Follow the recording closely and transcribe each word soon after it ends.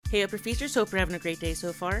Hey Upper Feasters, hope you're having a great day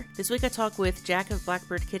so far. This week I talk with Jack of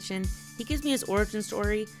Blackbird Kitchen. He gives me his origin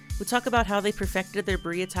story. We talk about how they perfected their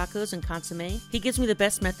Birria tacos and consomme. He gives me the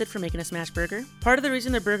best method for making a smash burger. Part of the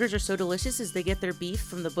reason their burgers are so delicious is they get their beef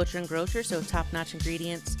from the butcher and grocer, so top-notch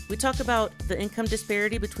ingredients. We talk about the income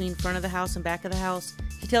disparity between front of the house and back of the house.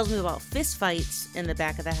 He tells me about fist fights in the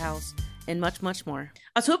back of the house, and much, much more.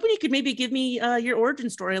 I was hoping you could maybe give me your origin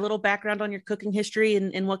story, a little background on your cooking history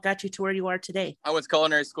and what got you to where you are today. I went to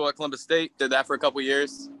culinary school at Columbus State, did that for a couple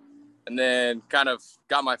years, and then kind of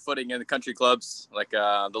got my footing in the country clubs, like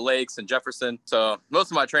the Lakes and Jefferson. So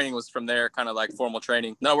most of my training was from there, kind of like formal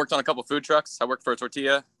training. Then I worked on a couple food trucks. I worked for a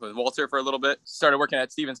tortilla with Walter for a little bit. Started working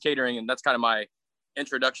at Stevens Catering, and that's kind of my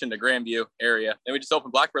introduction to Grandview area. And we just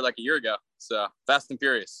opened Blackbird like a year ago. So fast and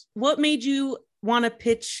furious. What made you want to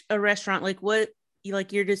pitch a restaurant? Like what, you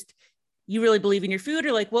really believe in your food,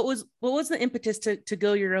 or like what was the impetus to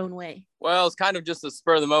go your own way? Well, it's kind of just a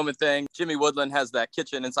spur of the moment thing. Jimmy Woodland has that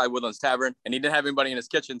kitchen inside Woodland's Tavern, and he didn't have anybody in his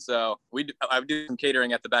kitchen. So I do some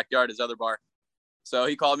catering at the backyard, his other bar. So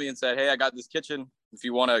he called me and said, "Hey, I got this kitchen. If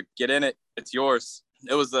you want to get in it, it's yours."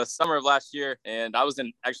 It was the summer of last year, and I was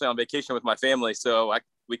actually on vacation with my family. So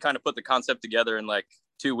we kind of put the concept together in like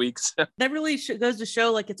 2 weeks. That really goes to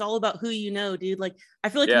show, like, it's all about who you know, dude. Like, I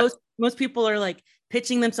feel like most people are like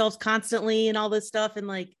pitching themselves constantly and all this stuff, and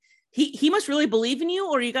like he must really believe in you.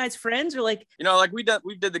 Or are you guys friends, or like, like we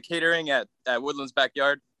did the catering at Woodland's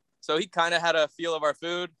backyard, so he kind of had a feel of our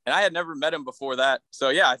food, and I had never met him before that. So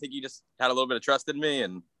yeah, I think he just had a little bit of trust in me,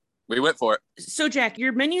 and we went for it. So Jack,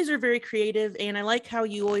 your menus are very creative, and I like how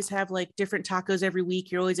you always have like different tacos every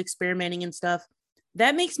week. You're always experimenting and stuff.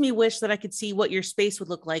 That makes me wish that I could see what your space would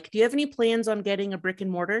look like. Do you have any plans on getting a brick and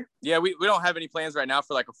mortar? Yeah, we don't have any plans right now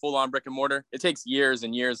for like a full-on brick and mortar. It takes years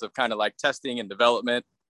and years of kind of like testing and development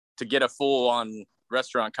to get a full-on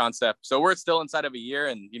restaurant concept. So we're still inside of a year,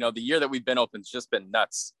 and the year that we've been open has just been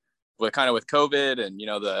nuts. With COVID and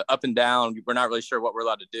the up and down, we're not really sure what we're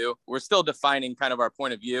allowed to do. We're still defining kind of our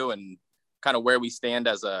point of view and kind of where we stand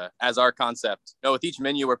as our concept. With each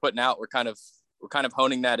menu we're putting out, we're kind of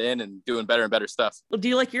honing that in and doing better and better stuff. Well, do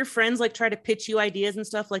you like your friends like try to pitch you ideas and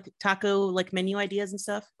stuff, like taco, like menu ideas and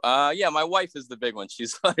stuff? Yeah, my wife is the big one.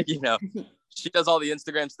 She's like, she does all the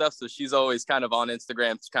Instagram stuff. So she's always kind of on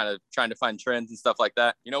Instagram, kind of trying to find trends and stuff like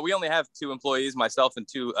that. We only have 2 employees, myself and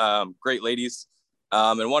 2 great ladies.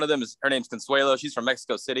 And one of them her name's Consuelo. She's from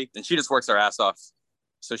Mexico City, and she just works her ass off.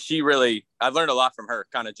 So I've learned a lot from her.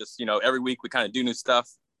 Kind of just, every week we kind of do new stuff,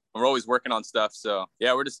 and we're always working on stuff. So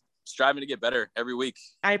yeah, we're just striving to get better every week.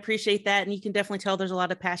 I appreciate that. And you can definitely tell there's a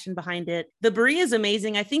lot of passion behind it. The Birria is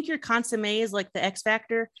amazing. I think your consomme is like the X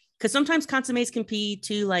factor, because sometimes consommes can be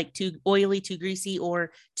too oily, too greasy,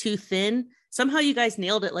 or too thin. Somehow you guys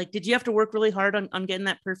nailed it. Like, did you have to work really hard on getting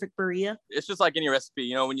that perfect Birria? It's just like any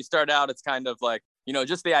recipe, when you start out, it's kind of like,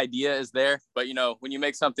 just the idea is there. But, when you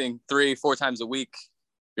make something 3-4 times a week,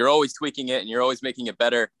 you're always tweaking it and you're always making it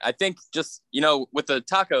better. I think just, with the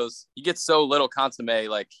tacos, you get so little consomme,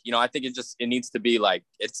 like, I think it needs to be like,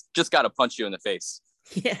 it's just got to punch you in the face.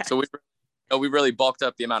 Yeah. So we really bulked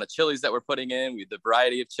up the amount of chilies that we're putting in, the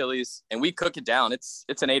variety of chilies, and we cook it down. It's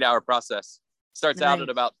an 8-hour process. Starts out at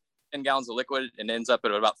about 10 gallons of liquid and ends up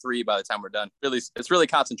at about 3 by the time we're done. It's really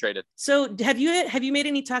concentrated. So have you made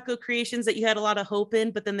any taco creations that you had a lot of hope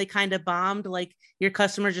in, but then they kind of bombed, like your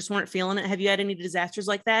customers just weren't feeling it? Have you had any disasters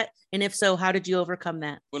like that? And if so, how did you overcome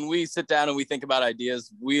that? When we sit down and we think about ideas,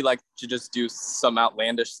 we like to just do some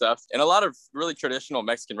outlandish stuff. And a lot of really traditional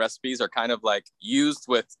Mexican recipes are kind of like used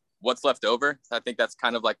with what's left over. I think that's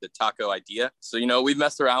kind of like the taco idea. So, we've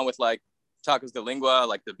messed around with like tacos de lengua,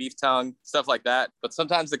 like the beef tongue, stuff like that. But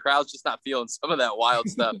sometimes the crowd's just not feeling some of that wild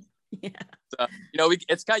stuff. Yeah. So,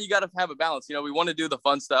 it's kind of, you got to have a balance. We want to do the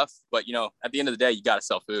fun stuff, but, at the end of the day, you got to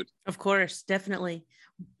sell food. Of course, definitely.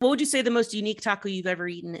 What would you say the most unique taco you've ever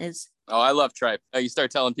eaten is? Oh, I love tripe. You start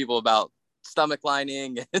telling people about stomach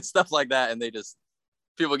lining and stuff like that, and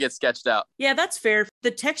people get sketched out. Yeah, that's fair. The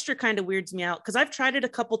texture kind of weirds me out, because I've tried it a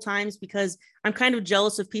couple times because I'm kind of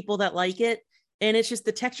jealous of people that like it. And it's just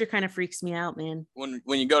the texture kind of freaks me out, man. When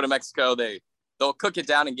you go to Mexico, they'll cook it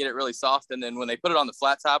down and get it really soft. And then when they put it on the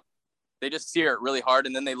flat top, they just sear it really hard.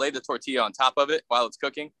 And then they lay the tortilla on top of it while it's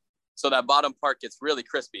cooking. So that bottom part gets really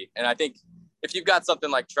crispy. And I think if you've got something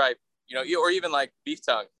like tripe, or even like beef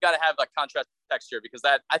tongue, you got to have like contrast texture, because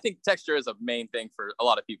I think texture is a main thing for a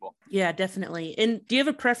lot of people. Yeah, definitely. And do you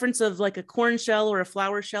have a preference of like a corn shell or a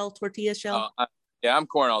flour shell, tortilla shell? Yeah, I'm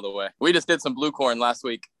corn all the way. We just did some blue corn last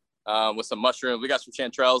week. With some mushrooms. We got some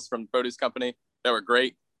chanterelles from the produce company that were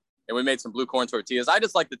great. And we made some blue corn tortillas. I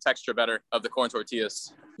just like the texture better of the corn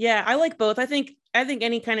tortillas. Yeah, I like both. I think I think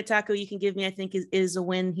any kind of taco you can give me, I think is a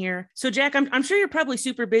win here. So Jack, I'm sure you're probably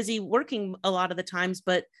super busy working a lot of the times,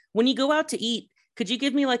 but when you go out to eat, could you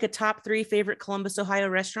give me like a top 3 favorite Columbus, Ohio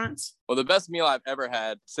restaurants? Well, the best meal I've ever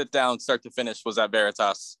had, sit down, start to finish, was at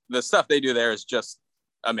Veritas. The stuff they do there is just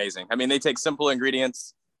amazing. I mean, they take simple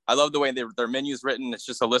ingredients. I love the way their menu's written. It's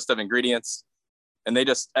just a list of ingredients, and they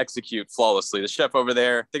just execute flawlessly. The chef over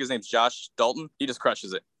there, I think his name's Josh Dalton. He just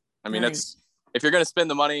crushes it. I mean, Nice. if you're going to spend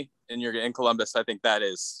the money and you're in Columbus, I think that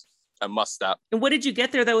is a must stop. And what did you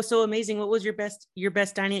get there that was so amazing? What was your best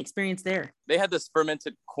dining experience there? They had this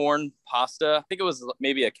fermented corn pasta. I think it was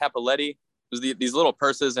maybe a cappelletti. It was these little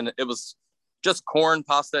purses, and it was just corn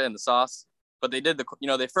pasta in the sauce. But they did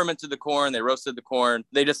they fermented the corn, they roasted the corn,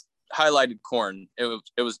 they just highlighted corn.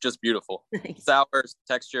 It was just beautiful. Nice. Sour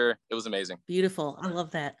texture. It was amazing. Beautiful. I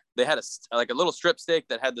love that. They had a little strip steak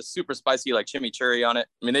that had the super spicy like chimichurri on it.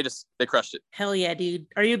 I mean, they crushed it. Hell yeah, dude.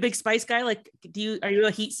 Are you a big spice guy? Like, are you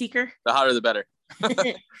a heat seeker? The hotter the better.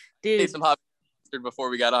 Dude. Ate some hot mustard before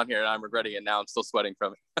we got on here, and I'm regretting it now. I'm still sweating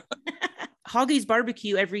from it. Hoggy's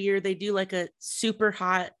Barbecue, every year they do like a super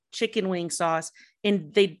hot chicken wing sauce,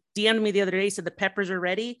 and they DM'd me the other day, said the peppers are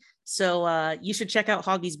ready. So you should check out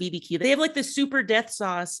Hoggy's BBQ. They have like the super death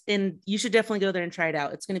sauce, and you should definitely go there and try it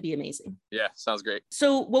out. It's going to be amazing. Yeah, sounds great.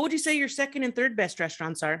 So what would you say your second and third best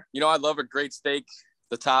restaurants are? I love a great steak.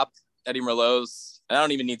 The top, Eddie Merlot's. And I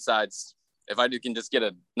don't even need sides. If I can just get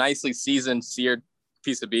a nicely seasoned, seared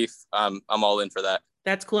piece of beef, I'm all in for that.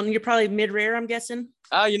 That's cool. And you're probably mid-rare, I'm guessing?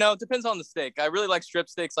 It depends on the steak. I really like strip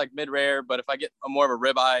steaks, like mid-rare, but if I get more of a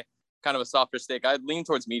ribeye, kind of a softer steak, I'd lean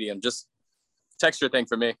towards medium. Just texture thing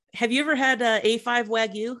for me. Have you ever had A5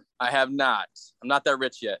 Wagyu? I have not. I'm not that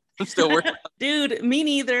rich yet. I'm still working. Dude, me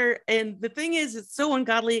neither. And the thing is, it's so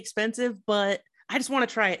ungodly expensive, but I just want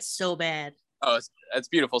to try it so bad. Oh, it's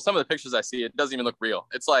beautiful. Some of the pictures I see, it doesn't even look real.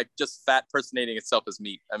 It's like just fat personating itself as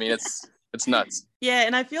meat. I mean, it's nuts. Yeah,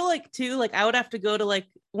 and I feel like too, like I would have to go to like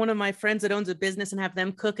one of my friends that owns a business and have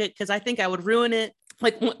them cook it, because I think I would ruin it.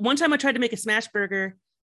 Like one time I tried to make a smash burger,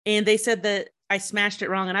 and they said that I smashed it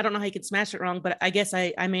wrong, and I don't know how you can smash it wrong, but I guess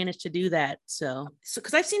I managed to do that. So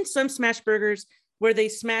because I've seen some smash burgers where they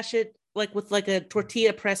smash it like with like a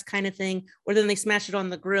tortilla press kind of thing, or then they smash it on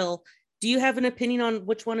the grill. Do you have an opinion on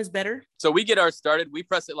which one is better? So we get ours started. We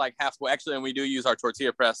press it like halfway. Actually, and we do use our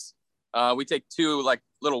tortilla press. We take 2 like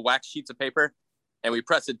little wax sheets of paper, and we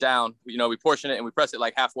press it down. We portion it and we press it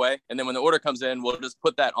like halfway. And then when the order comes in, we'll just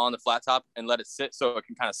put that on the flat top and let it sit so it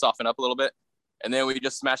can kind of soften up a little bit. And then we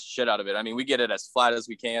just smash the shit out of it. I mean, we get it as flat as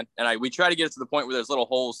we can. And we try to get it to the point where there's little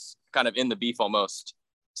holes kind of in the beef almost.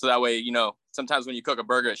 So that way, sometimes when you cook a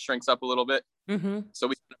burger, it shrinks up a little bit. Mm-hmm. So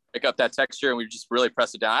we pick up that texture and we just really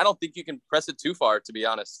press it down. I don't think you can press it too far, to be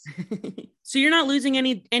honest. So you're not losing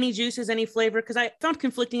any juices, any flavor? Because I found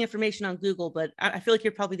conflicting information on Google, but I feel like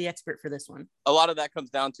you're probably the expert for this one. A lot of that comes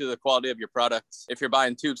down to the quality of your product. If you're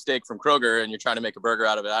buying tube steak from Kroger and you're trying to make a burger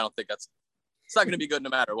out of it, I don't think it's not going to be good no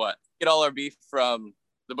matter what. Get all our beef from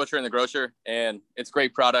the butcher and the grocer, and it's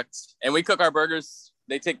great product. And we cook our burgers.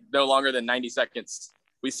 They take no longer than 90 seconds.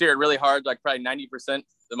 We sear it really hard, like probably 90%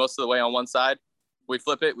 the most of the way on one side. We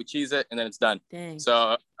flip it, we cheese it, and then it's done. Dang.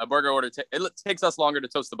 So a burger order, it takes us longer to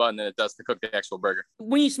toast the bun than it does to cook the actual burger.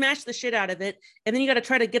 When you smash the shit out of it, and then you got to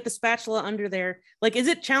try to get the spatula under there, like, is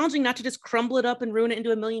it challenging not to just crumble it up and ruin it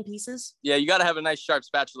into a million pieces? Yeah, you got to have a nice sharp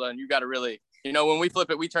spatula, and you got to really, when we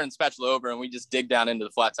flip it, we turn the spatula over and we just dig down into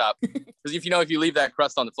the flat top. Because if you leave that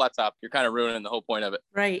crust on the flat top, you're kind of ruining the whole point of it.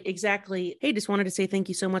 Right, exactly. Hey, just wanted to say thank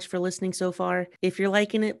you so much for listening so far. If you're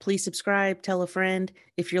liking it, please subscribe, tell a friend.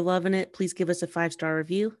 If you're loving it, please give us a 5-star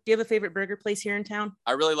review. Do you have a favorite burger place here in town?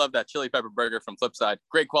 I really love that chili pepper burger from Flipside.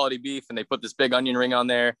 Great quality beef, and they put this big onion ring on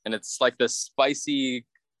there, and it's like this spicy,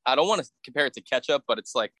 I don't want to compare it to ketchup, but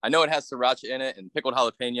it's like, I know it has sriracha in it and pickled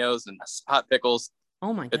jalapenos and hot pickles.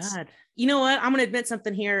 Oh my God. You know what? I'm going to admit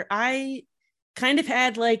something here. I kind of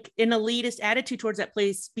had like an elitist attitude towards that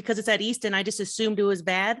place because it's at Easton. I just assumed it was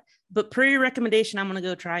bad, but per your recommendation, I'm going to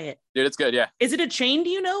go try it. Dude, it's good. Yeah. Is it a chain? Do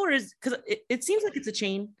you know? Or because it seems like it's a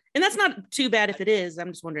chain, and that's not too bad if it is.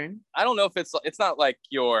 I'm just wondering. I don't know if it's not like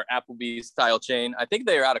your Applebee's style chain. I think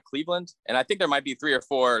they are out of Cleveland, and I think there might be 3 or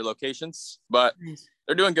 4 locations, but Nice.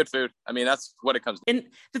 They're doing good food. I mean, that's what it comes to. And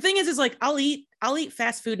the thing is like, I'll eat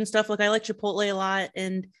fast food and stuff. Like I like Chipotle a lot.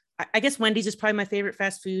 And I guess Wendy's is probably my favorite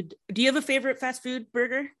fast food. Do you have a favorite fast food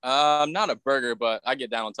burger? Not a burger, but I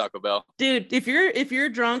get down on Taco Bell. Dude, if you're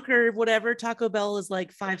drunk or whatever, Taco Bell is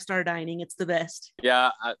like 5-star dining. It's the best. Yeah,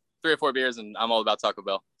 3 or 4 beers and I'm all about Taco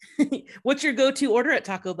Bell. What's your go-to order at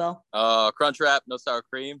Taco Bell? Crunch wrap, no sour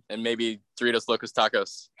cream, and maybe Doritos Locos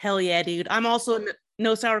Tacos. Hell yeah, dude. I'm also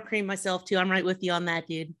No sour cream myself too. I'm right with you on that,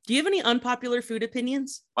 dude. Do you have any unpopular food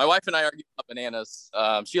opinions? My wife and I argue about bananas.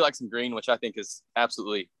 She likes them green, which I think is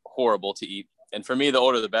absolutely horrible to eat. And for me, the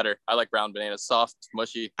older the better. I like brown bananas, soft,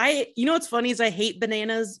 mushy. You know what's funny is I hate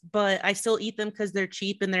bananas, but I still eat them because they're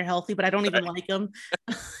cheap and they're healthy, but I don't even like them.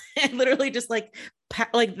 I literally just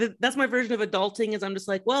that's my version of adulting is I'm just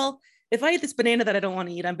like, well, if I eat this banana that I don't want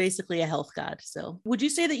to eat, I'm basically a health god. So would you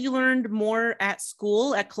say that you learned more at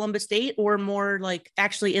school at Columbus State or more like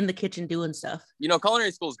actually in the kitchen doing stuff?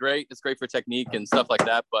 Culinary school is great. It's great for technique and stuff like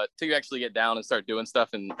that. But till you actually get down and start doing stuff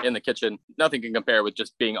in the kitchen, nothing can compare with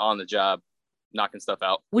just being on the job, knocking stuff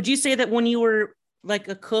out. Would you say that when you were like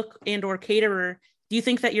a cook and or caterer, do you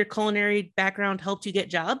think that your culinary background helped you get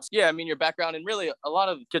jobs? Yeah, I mean, your background and really a lot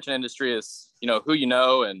of the kitchen industry is, who you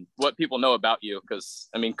know and what people know about you. Because,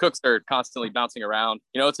 I mean, cooks are constantly bouncing around.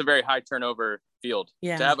 It's a very high turnover field.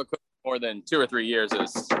 Yeah. To have a cook more than 2 or 3 years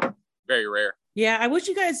is very rare. Yeah, I wish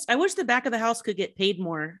the back of the house could get paid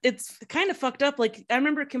more. It's kind of fucked up. Like I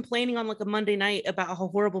remember complaining on like a Monday night about how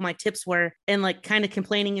horrible my tips were and like kind of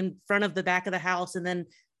complaining in front of the back of the house. And then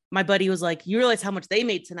my buddy was like, you realize how much they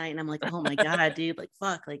made tonight? And I'm like, oh my God, dude, like,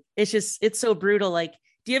 fuck, like, it's so brutal. Like,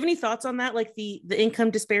 do you have any thoughts on that? Like the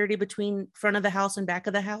income disparity between front of the house and back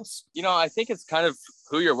of the house? I think it's kind of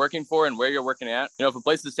who you're working for and where you're working at. If a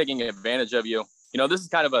place is taking advantage of you, this is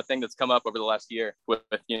kind of a thing that's come up over the last year with,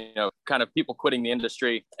 kind of people quitting the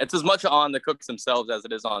industry. It's as much on the cooks themselves as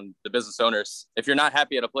it is on the business owners. If you're not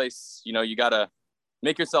happy at a place, you got to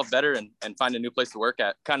make yourself better and find a new place to work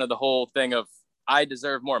at. Kind of the whole thing of, I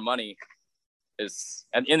deserve more money is,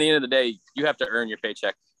 and in the end of the day, you have to earn your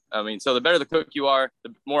paycheck. I mean, so the better the cook you are,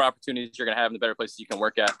 the more opportunities you're going to have and the better places you can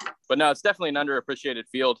work at. But no, it's definitely an underappreciated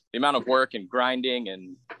field. The amount of work and grinding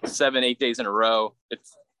and 7-8 days in a row,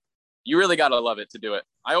 you really got to love it to do it.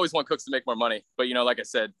 I always want cooks to make more money, but like I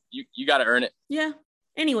said, you got to earn it. Yeah.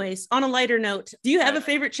 Anyways, on a lighter note, do you have a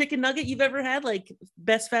favorite chicken nugget you've ever had? Like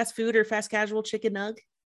best fast food or fast casual chicken nug?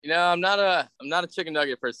 I'm not a chicken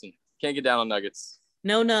nugget person. Can't get down on nuggets.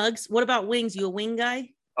 No nugs. What about wings? You a wing guy?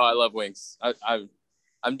 Oh, I love wings.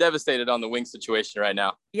 I'm devastated on the wing situation right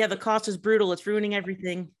now. Yeah, the cost is brutal. It's ruining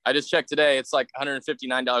everything. I just checked today. It's like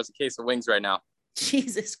 $159 a case of wings right now.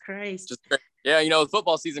 Jesus Christ. Just crazy. Yeah, the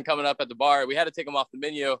football season coming up at the bar. We had to take them off the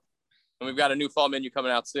menu, and we've got a new fall menu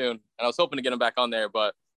coming out soon. And I was hoping to get them back on there,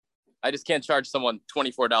 but I just can't charge someone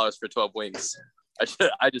 $24 for 12 wings.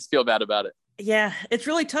 I just feel bad about it. Yeah, it's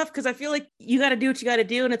really tough because I feel like you got to do what you got to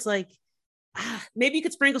do. And it's like, maybe you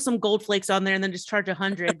could sprinkle some gold flakes on there and then just charge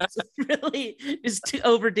 100. Really just to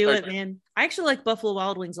overdo it, man. I actually like Buffalo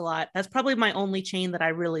Wild Wings a lot. That's probably my only chain that I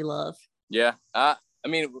really love. Yeah. I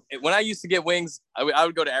mean, when I used to get wings, I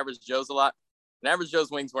would go to Average Joe's a lot. And Average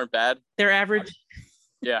Joe's wings weren't bad. They're average.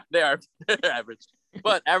 Yeah, they are. They're average.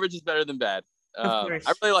 But average is better than bad. Of course.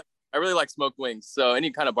 I really like smoked wings. So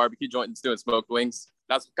any kind of barbecue joint that's doing smoked wings,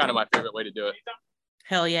 that's kind of my favorite way to do it.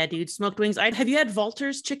 Hell yeah, dude. Smoked wings. Have you had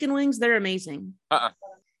Walter's chicken wings? They're amazing. Uh-uh.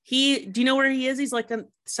 Do you know where he is? He's like on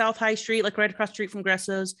South High Street, like right across the street from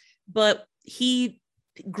Gresso's, but he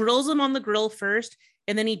grills them on the grill first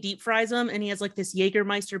and then he deep fries them and he has like this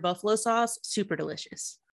Jägermeister buffalo sauce. Super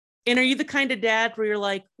delicious. And are you the kind of dad where you're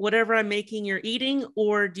like, whatever I'm making, you're eating,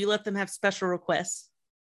 or do you let them have special requests?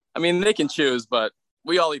 I mean, they can choose, but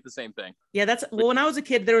we all eat the same thing. Yeah, when I was a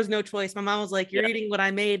kid, there was no choice. My mom was like, you're eating what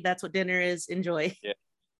I made. That's what dinner is. Enjoy. Yeah.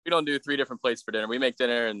 We don't do 3 different plates for dinner. We make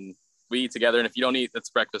dinner and we eat together. And if you don't eat, that's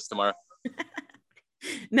breakfast tomorrow.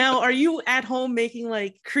 Now, are you at home making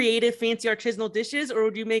like creative, fancy artisanal dishes, or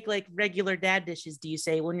would you make like regular dad dishes, do you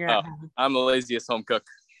say, when you're at home? I'm the laziest home cook.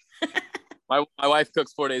 My wife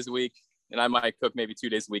cooks 4 days a week, and I might cook maybe 2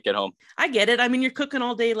 days a week at home. I get it. I mean, you're cooking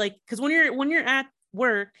all day, like, because when you're at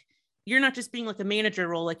work, you're not just being like a manager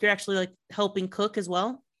role, like you're actually like helping cook as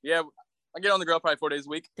well. Yeah, I get on the grill probably 4 days a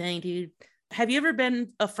week. Dang, dude. Have you ever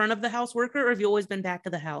been a front of the house worker, or have you always been back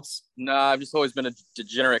of the house? No, I've just always been a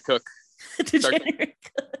degenerate cook. Degenerate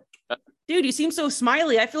cook. Dude, you seem so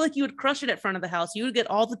smiley. I feel like you would crush it at front of the house. You would get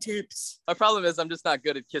all the tips. My problem is I'm just not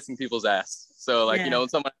good at kissing people's ass. So like, when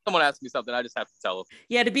someone asks me something, I just have to tell them.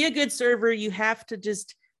 Yeah, to be a good server, you have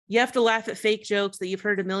to laugh at fake jokes that you've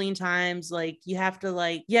heard a million times. Like you have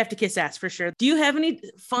to kiss ass for sure. Do you have any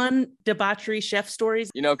fun debauchery chef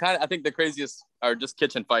stories? I think the craziest are just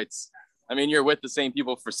kitchen fights. I mean, you're with the same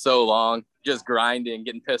people for so long, just grinding,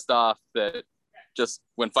 getting pissed off, that just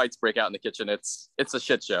when fights break out in the kitchen, it's a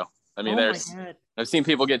shit show. I mean, I've seen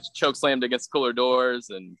people get choke slammed against cooler doors,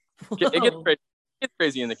 and it gets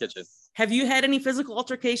crazy in the kitchen. Have you had any physical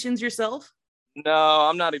altercations yourself? No,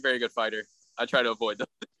 I'm not a very good fighter. I try to avoid those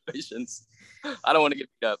situations. I don't want to get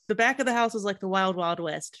beat up. The back of the house is like the wild, wild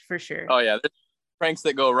west for sure. Oh yeah. pranks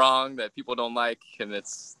that go wrong that people don't like. And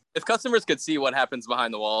if customers could see what happens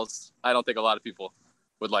behind the walls, I don't think a lot of people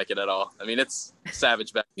would like it at all. I mean, it's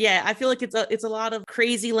savage back. Yeah, I feel like it's a lot of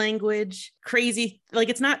crazy language, crazy, like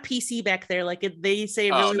it's not PC back there. Like they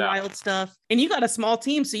say really wild stuff. And you got a small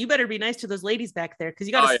team, so you better be nice to those ladies back there because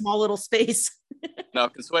you got a small little space. No,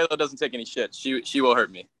 Consuelo doesn't take any shit. She will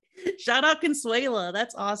hurt me. Shout out Consuela.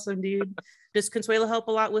 That's awesome, dude. Does Consuela help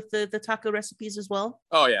a lot with the taco recipes as well?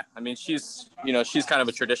 Oh yeah. I mean, she's kind of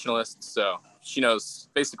a traditionalist, so she knows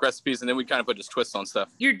basic recipes, and then we kind of put just twists on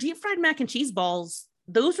stuff. Your deep fried mac and cheese balls,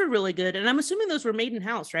 those were really good. And I'm assuming those were made in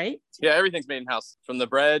house, right? Yeah, everything's made in house, from the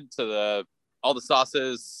bread to all the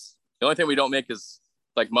sauces. The only thing we don't make is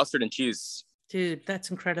like mustard and cheese. Dude,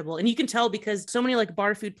 that's incredible. And you can tell because so many like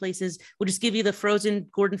bar food places will just give you the frozen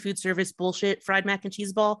Gordon Food Service bullshit fried mac and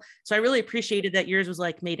cheese ball. So I really appreciated that yours was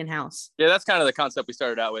like made in house. Yeah, that's kind of the concept we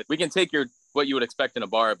started out with. We can take what you would expect in a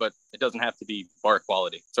bar, but it doesn't have to be bar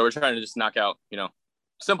quality. So we're trying to just knock out,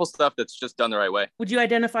 simple stuff that's just done the right way. Would you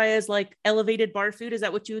identify as like elevated bar food? Is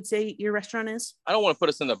that what you would say your restaurant is? I don't want to put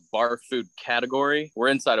us in the bar food category. We're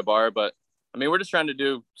inside a bar, but I mean, we're just trying to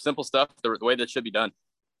do simple stuff the way that should be done.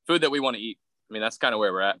 Food that we want to eat. I mean, that's kind of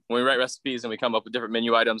where we're at. When we write recipes and we come up with different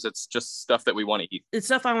menu items, it's just stuff that we want to eat. It's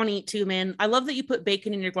stuff I want to eat too, man. I love that you put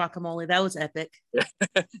bacon in your guacamole. That was epic. Yeah,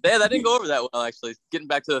 that didn't go over that well, actually. Getting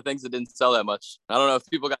back to the things that didn't sell that much. I don't know if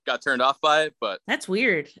people got turned off by it, but that's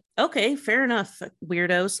weird. Okay, fair enough,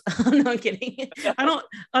 weirdos. No, I'm kidding. I don't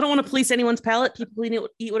want to police anyone's palate. People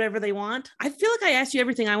eat whatever they want. I feel like I asked you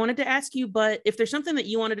everything I wanted to ask you, but if there's something that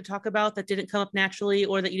you wanted to talk about that didn't come up naturally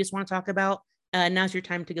or that you just want to talk about, now's your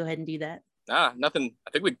time to go ahead and do that. Nothing.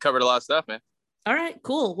 I think we covered a lot of stuff, man. All right,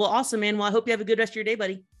 cool. Well, awesome, man. Well, I hope you have a good rest of your day,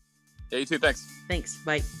 buddy. Yeah, you too. Thanks. Thanks.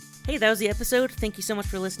 Bye. Hey, that was the episode. Thank you so much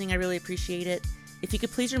for listening. I really appreciate it. If you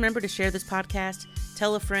could please remember to share this podcast,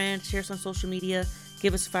 tell a friend, share us on social media,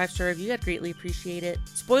 give us a 5-star review. I'd greatly appreciate it.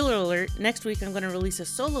 Spoiler alert, next week I'm going to release a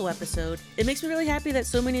solo episode. It makes me really happy that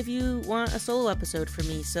so many of you want a solo episode from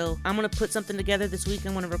me. So I'm going to put something together this week.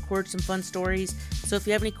 I'm going to record some fun stories. So if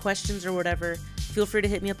you have any questions or whatever, feel free to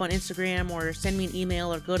hit me up on Instagram or send me an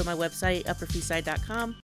email or go to my website, upperfeastside.com.